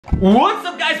What's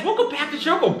up, guys? Welcome back to the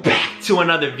show. Welcome back to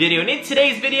another video. And in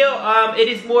today's video, it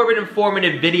is more of an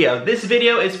informative video. This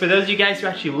video is for those of you guys who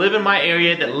actually live in my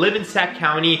area, that live in Sac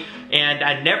County, and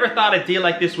I never thought a day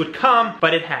like this would come,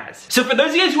 but it has. So for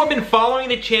those of you guys who have been following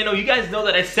the channel, you guys know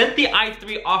that I sent the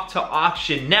i3 off to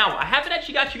auction. Now, I haven't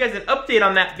actually got you guys an update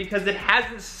on that because it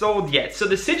hasn't sold yet. So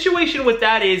the situation with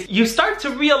that is, you start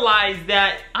to realize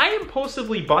that I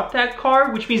impulsively bought that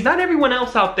car, which means not everyone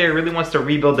else out there really wants to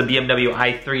rebuild the BMW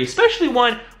i3, especially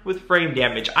one with frame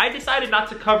damage. I decided not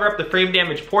to cover up the frame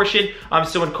damage portion.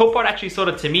 So when Copart actually sold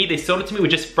it to me, they sold it to me with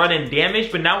just front end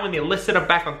damage, but now when they listed it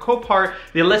back on Copart,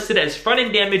 they listed it as front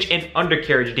end damage and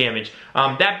undercarriage damage.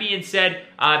 That being said,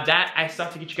 I still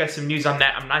have to get you guys some news on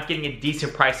that. I'm not getting a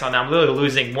decent price on that. I'm literally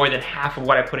losing more than half of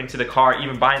what I put into the car,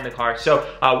 even buying the car. So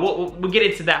we'll get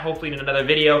into that hopefully in another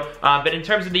video. But in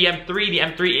terms of the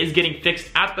M3 is getting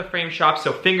fixed at the frame shop.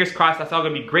 So fingers crossed, that's all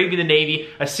gonna be gravy in the Navy.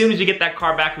 As soon as we get that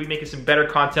car back, we'll be making some better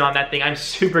content on that thing. I'm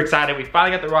super excited. We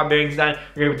finally got the raw bearings done.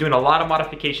 We're gonna be doing a lot of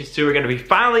modifications too. We're gonna be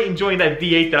finally enjoying that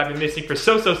V8 that I've been missing for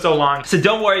so long. So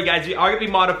don't worry, guys, we are gonna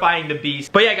be modifying the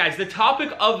beast. But yeah, guys, the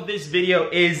topic of this video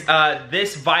is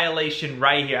this violation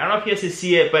right here. I don't know if you guys can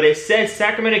see it, but it says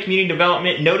Sacramento Community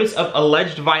Development Notice of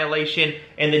Alleged Violation,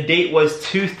 and the date was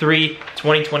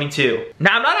 2/3/2022.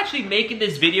 Now, I'm not actually making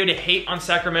this video to hate on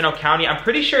Sacramento County. I'm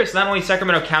pretty sure it's not only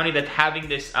Sacramento County that's having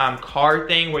this car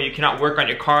thing where you cannot work on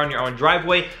your car on your own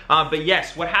driveway. But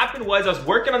yes, what happened was I was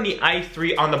working on the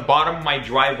i3 on the bottom of my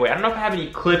driveway. I don't know if I have any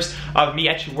clips of me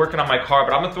actually working on my car,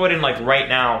 but I'm gonna throw it in like right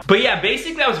now. But yeah,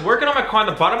 basically I was working on my car on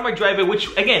the bottom of my driveway, which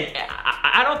again,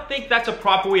 I don't think that's a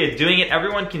proper way of doing it.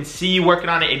 Everyone can see you working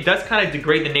on it. It does kind of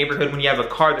degrade the neighborhood when you have a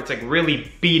car that's like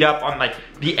really beat up on like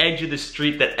the edge of the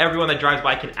street that everyone that drives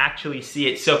by can actually see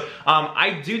it. So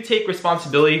I do take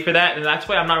responsibility for that, and that's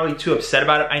why I'm not really too upset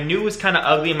about it. I knew it was kind of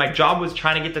ugly, and my job was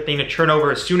trying to get the thing to turn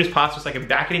over as soon as possible so I could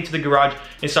back it into the garage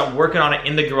and start working on it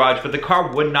in the garage, but the car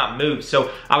would not move. So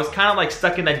I was kind of like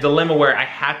stuck in that dilemma where I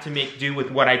had to make do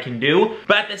with what I can do.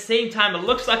 But at the same time, it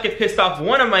looks like it pissed off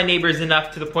one of my neighbors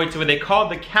enough to the point to where they called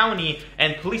the county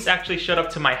and police actually showed up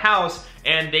to my house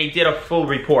and they did a full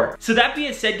report. So that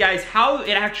being said, guys, how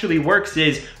it actually works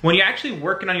is when you're actually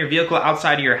working on your vehicle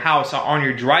outside of your house or on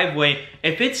your driveway,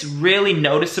 if it's really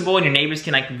noticeable and your neighbors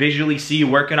can like visually see you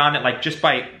working on it, like just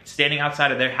by standing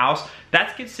outside of their house,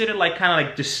 that's considered like kind of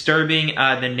like disturbing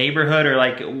the neighborhood or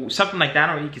like something like that,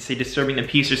 or you could say disturbing the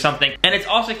peace or something. And it's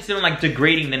also considered like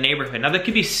degrading the neighborhood. Now there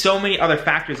could be so many other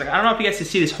factors. Like I don't know if you guys can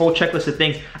see this whole checklist of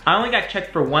things. I only got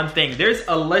checked for one thing. There's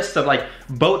a list of like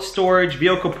boat storage,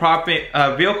 vehicle parking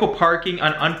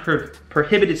on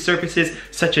unprohibited surfaces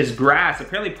such as grass.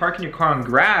 Apparently parking your car on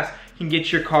grass can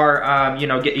get your car, you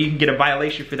can get a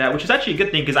violation for that, which is actually a good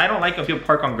thing because I don't like when people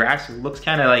park on grass. It looks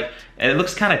kind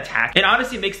of tacky. And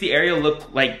honestly, it makes the area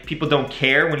look like people don't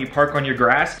care when you park on your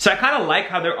grass. So I kind of like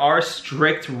how there are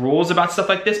strict rules about stuff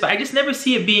like this, but I just never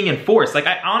see it being enforced. Like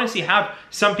I honestly have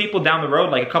some people down the road,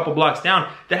 like a couple blocks down,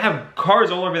 that have cars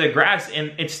all over their grass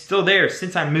and it's still there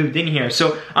since I moved in here.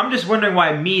 So I'm just wondering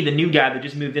why me, the new guy that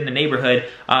just moved in the neighborhood,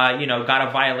 got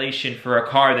a violation for a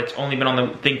car that's only been on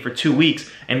the thing for 2 weeks,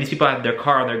 and these people have their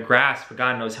car on their grass for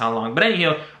God knows how long. But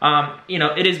anyhow,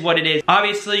 it is what it is.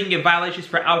 Obviously, you can get violations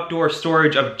for outdoor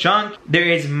storage of junk. There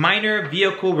is minor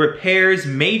vehicle repairs,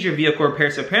 major vehicle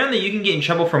repairs. So apparently you can get in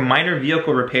trouble for minor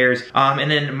vehicle repairs. And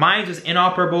then mine was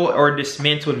inoperable or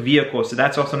dismantled vehicles. So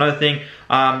that's also another thing.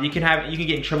 You can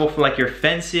get in trouble for like your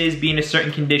fences being a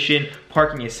certain condition,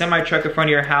 parking a semi-truck in front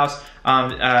of your house,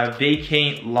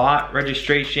 vacant lot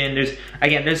registration.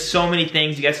 There's so many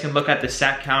things. You guys can look at the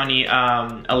Sac County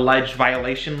alleged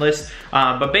violation list.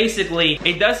 But basically,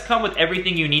 it does come with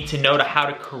everything you need to know to how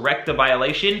to correct the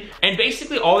violation. And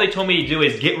basically, all they told me to do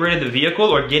is get rid of the vehicle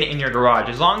or get it in your garage.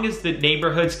 As long as the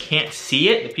neighborhoods can't see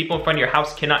it, the people in front of your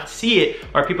house cannot see it,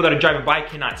 or people that are driving by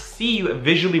cannot see you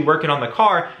visually working on the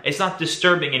car, it's not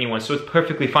disturbing anyone, so it's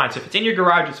perfectly fine. So if it's in your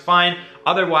garage, it's fine.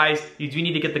 Otherwise, you do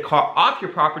need to get the car off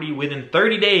your property within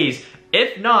 30 days.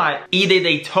 If not, either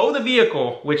they tow the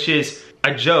vehicle, which is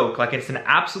a joke, like it's an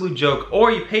absolute joke,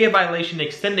 or you pay a violation to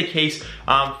extend the case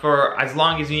for as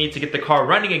long as you need to get the car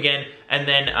running again, and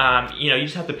then you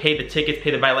just have to pay the tickets,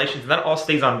 pay the violations, and that all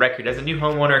stays on record. As a new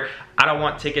homeowner, I don't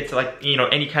want tickets like,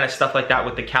 any kind of stuff like that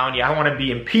with the county. I want to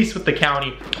be in peace with the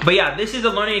county. But yeah, this is a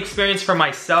learning experience for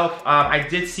myself. I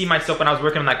did see myself when I was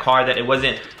working on that car that it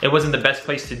wasn't the best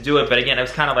place to do it. But again, I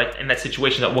was kind of like in that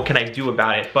situation that what can I do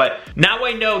about it? But now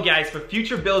I know, guys, for for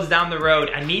future builds down the road,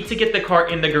 I need to get the car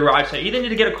in the garage. So I either need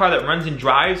to get a car that runs and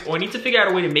drives, or I need to figure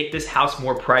out a way to make this house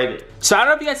more private. So I don't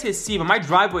know if you guys can see, but my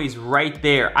driveway is right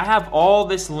there. I have all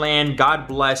this land, God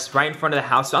bless, right in front of the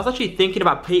house. So I was actually thinking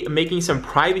about making some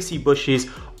privacy bushes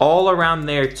all around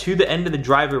there to the end of the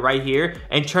driveway right here,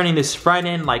 and turning this front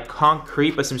end like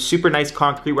concrete, but some super nice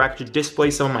concrete where I could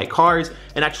display some of my cars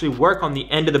and actually work on the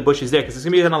end of the bushes there, because it's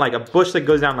gonna be kind of like a bush that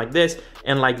goes down like this,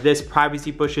 and like this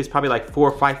privacy bushes probably like 4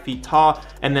 or 5 feet tall,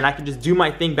 and then I can just do my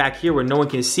thing back here where no one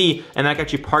can see, and then I can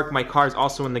actually park my cars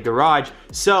also in the garage.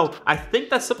 So I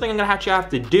think that's something I'm gonna actually have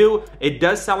to do. It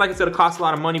does sound like it's gonna cost a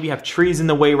lot of money. We have trees in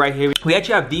the way right here. We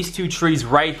actually have these 2 trees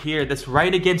right here that's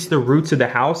right against the roots of the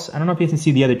house. I don't know if you can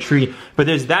see the other tree, but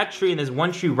there's that tree and there's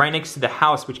one tree right next to the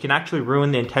house, which can actually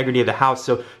ruin the integrity of the house.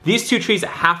 So these 2 trees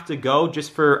have to go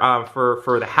just for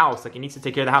the house. Like, it needs to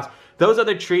take care of the house. Those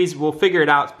other trees, we'll figure it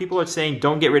out. People are saying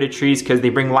don't get rid of trees because they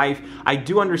bring life. I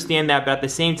do understand that, but at the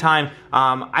same time,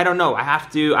 I don't know.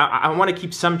 I want to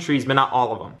keep some trees, but not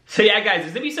all of them. So yeah, guys,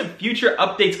 there's gonna be some future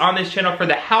updates on this channel for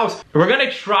the house. We're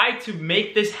gonna try to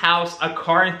make this house a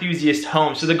car enthusiast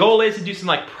home. So the goal is to do some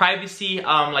like privacy,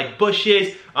 like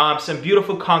bushes, some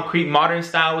beautiful concrete modern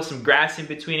style with some grass in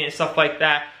between it and stuff like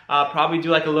that. Probably do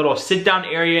like a little sit down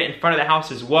area in front of the house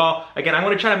as well. Again, I'm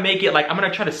gonna try to make it like, I'm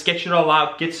gonna try to sketch it all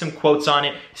out, get some quotes on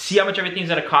it, see how much everything's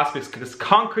gonna cost, because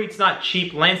concrete's not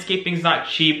cheap, landscaping's not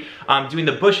cheap, doing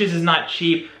the bushes is not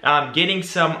cheap, getting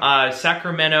some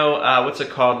Sacramento, what's it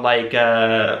called, like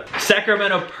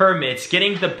Sacramento permits,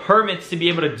 getting the permits to be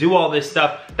able to do all this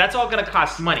stuff, that's all gonna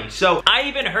cost money. So I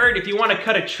even heard if you wanna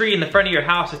cut a tree in the front of your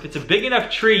house, if it's a big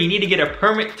enough tree, you need to get a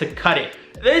permit to cut it.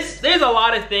 There's a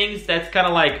lot of things that's kind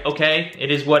of like, okay, it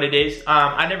is what it is.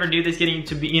 I never knew this getting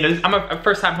to be, you know, I'm a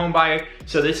first-time home buyer,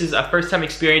 so this is a first-time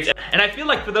experience. And I feel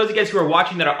like for those of you guys who are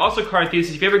watching that are also car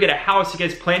enthusiasts, if you ever get a house, you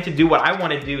guys plan to do what I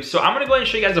want to do. So I'm gonna go ahead and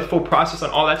show you guys a full process on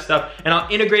all that stuff, and I'll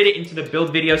integrate it into the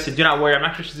build video, so do not worry. I'm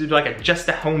not just gonna do like a just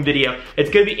a home video.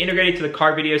 It's gonna be integrated to the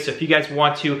car video, so if you guys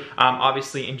want to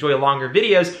obviously enjoy longer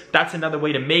videos, that's another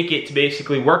way to make it, to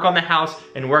basically work on the house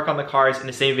and work on the cars in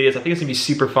the same videos. I think it's gonna be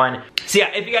super fun. So yeah,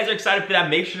 if you guys are excited for that,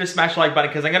 make sure to smash the like button,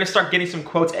 because I'm gonna start getting some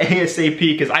quotes ASAP,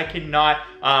 because I cannot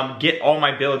get all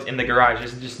my builds in the garage.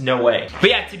 There's just no way. But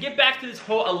yeah, to get back to this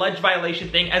whole alleged violation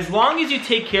thing, as long as you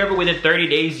take care of it within 30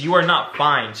 days, you are not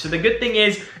fined. So the good thing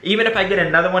is, even if I get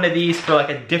another one of these for like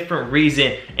a different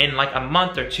reason in like a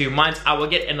month or 2 months, I will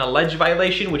get an alleged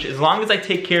violation, which as long as I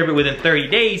take care of it within 30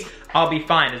 days, I'll be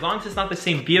fine. As long as it's not the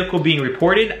same vehicle being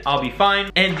reported, I'll be fine.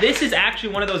 And this is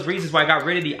actually one of those reasons why I got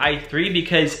rid of the i3,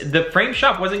 because the frame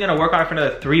shop wasn't gonna work on it for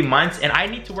another 3 months, and I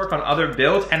need to work on other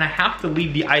builds, and I have to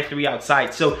leave the i3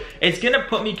 outside. So it's gonna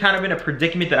put me kind of in a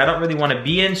predicament that I don't really wanna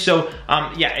be in. So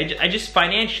yeah, I just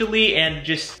financially and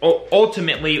just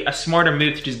ultimately a smarter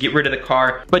move to just get rid of the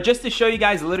car. But just to show you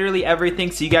guys literally everything,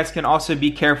 so you guys can also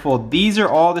be careful, these are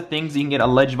all the things you can get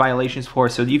alleged violations for.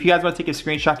 So if you guys wanna take a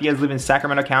screenshot, if you guys live in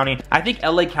Sacramento County, I think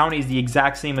LA County is the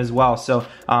exact same as well. So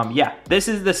yeah, this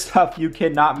is the stuff you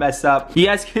cannot mess up. You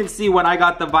guys can see when I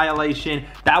got the violation,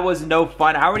 that was no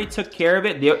fun. I already took care of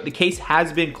it. The case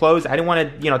has been closed. I didn't want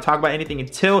to, you know, talk about anything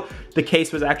until the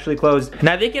case was actually closed.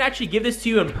 Now they can actually give this to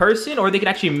you in person, or they can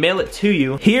actually mail it to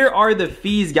you. Here are the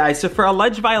fees, guys. So for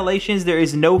alleged violations, there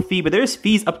is no fee, but there's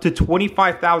fees up to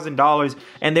 $25,000,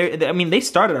 and I mean, they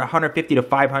start at $150 to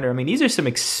 $500. I mean, these are some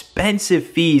expensive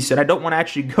fees that I don't want to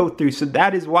actually go through. So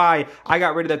that is why I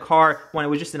got rid of the car when it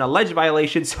was just an alleged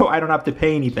violation, so I don't have to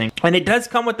pay anything. And it does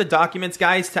come with the documents,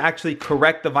 guys, to actually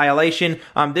correct the violation.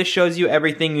 This shows you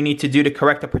everything you need to do to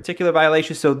correct a particular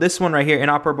violation. So this one right here,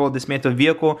 inoperable dismantled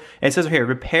vehicle, it says right here,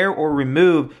 repair or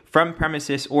remove from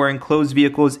premises or enclosed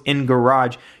vehicles in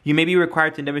garage. You may be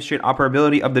required to demonstrate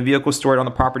operability of the vehicle stored on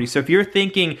the property. So if you're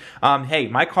thinking, hey,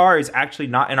 my car is actually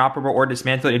not inoperable or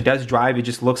dismantled, it does drive, it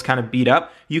just looks kind of beat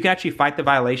up, you can actually fight the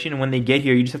violation. And when they get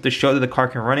here, you just have to show that the car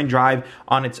can run and drive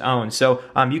on its own. So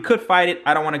you could fight it.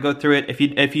 I don't want to go through it. If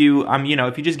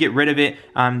you just get rid of it,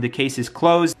 the case is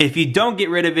closed. If you don't get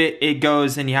rid of it, it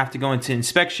goes and you have to go into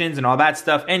inspections and all that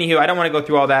stuff. Anywho, I don't want to go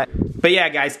through all that. But yeah,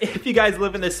 guys, if you guys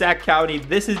live in the Sac County,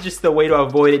 this is just the way to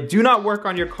avoid it. Do not work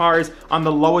on your cars on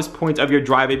the lowest points of your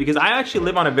driveway, because I actually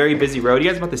live on a very busy road. You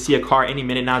guys are about to see a car any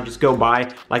minute now just go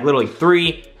by, like literally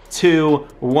 3, 2,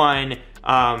 1.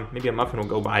 Maybe a muffin will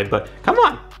go by, but come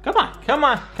on, come on, come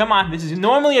on, come on. This is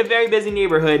normally a very busy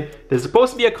neighborhood. There's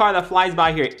supposed to be a car that flies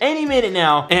by here any minute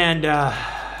now, and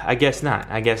I guess not,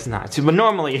 I guess not. So, but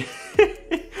normally,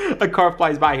 a car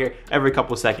flies by here every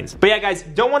couple seconds. But yeah, guys,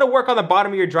 don't want to work on the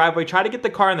bottom of your driveway. Try to get the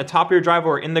car on the top of your driveway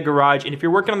or in the garage. And if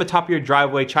you're working on the top of your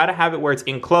driveway, try to have it where it's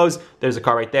enclosed. There's a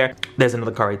car right there. There's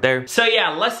another car right there. So yeah,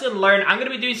 lesson learned. I'm gonna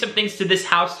be doing some things to this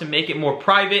house to make it more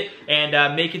private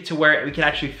and make it to where we can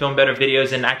actually film better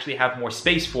videos and actually have more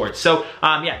space for it. So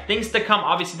yeah, things to come.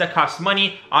 Obviously that costs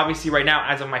money. Obviously right now,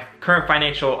 as of my current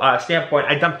financial standpoint,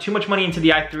 I dumped too much money into the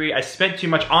i3. I spent too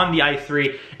much on the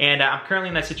i3, and I'm currently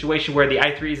in that situation where the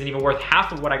i3 isn't even worth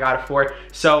half of what I got it for.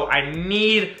 So I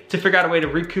need to figure out a way to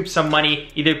recoup some money,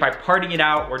 either by parting it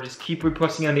out or just keep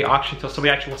reposting it on the auction until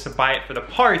somebody actually wants to buy it for the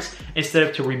parts instead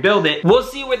of to rebuild it. We'll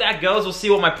see where that goes. We'll see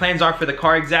what my plans are for the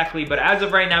car exactly. But as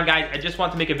of right now, guys, I just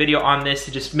want to make a video on this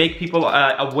to just make people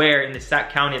aware in the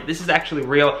Sac County that this is actually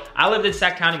real. I lived in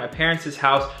Sac County, my parents'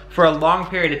 house, for a long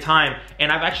period of time,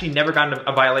 and I've actually never gotten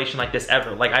a violation like this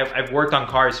ever. Like I've worked on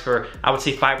cars for, I would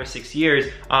say, 5 or 6 years.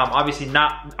 Obviously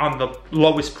not on the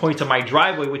lowest point of my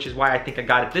driveway, which is why I think I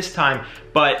got it this time.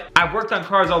 But I've worked on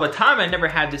cars all the time. I never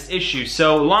had this issue.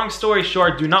 So long story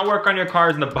short, do not work on your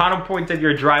cars in the bottom point of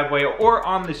your driveway or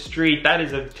on the street. That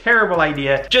is a terrible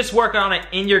idea. Just work on it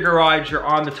in your garage or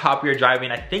on the top of your driveway,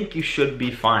 and I think you should be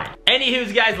fine.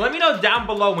 Anywho's, guys, let me know down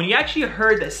below when you actually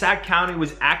heard that Sac County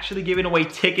was actually giving away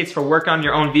tickets for work on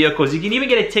your own vehicles. You can even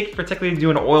get a ticket for technically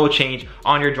doing an oil change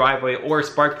on your driveway or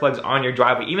spark plugs on your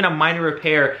driveway. Even a minor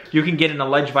repair, you can get an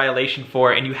alleged violation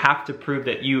for, and you have to prove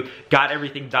that you got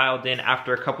everything dialed in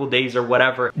after a couple days or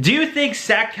whatever. Do you think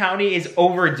Sac County is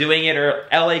overdoing it, or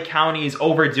LA County is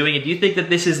overdoing it? Do you think that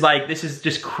this is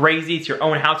just crazy? It's your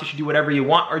own house, you should do whatever you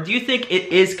want? Or do you think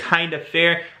it is kind of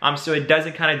fair, so it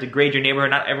doesn't kind of degrade your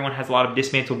neighborhood? Not everyone has a lot of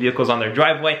dismantled vehicles on their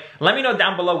driveway. Let me know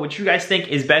down below what you guys think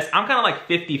is best. I'm kind of like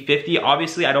 50-50.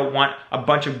 Obviously, I don't want a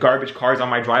bunch of garbage cars on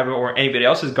my driveway or anybody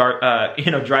else's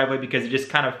driveway, because it just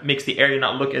kind of makes the area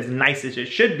not look as nice as it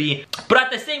should be. But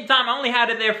at the same time, I only had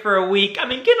it there for a week. I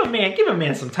mean, give a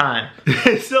man some time.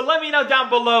 So let me know down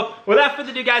below. Without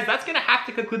further ado, guys, that's gonna have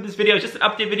to conclude this video. It's just an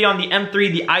update video on the M3,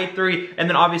 the i3, and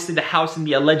then obviously the house and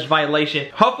the alleged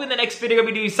violation. Hopefully in the next video, I'll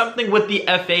be doing something with the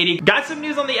F80. Got some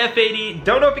news on the F80.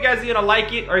 Don't know if you guys are gonna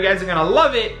like it or you guys are gonna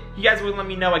love it. You guys will let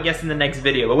me know, I guess, in the next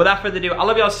video. But without further ado, I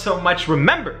love y'all so much.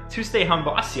 Remember to stay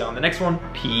humble. I'll see y'all on the next one.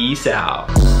 Peace out.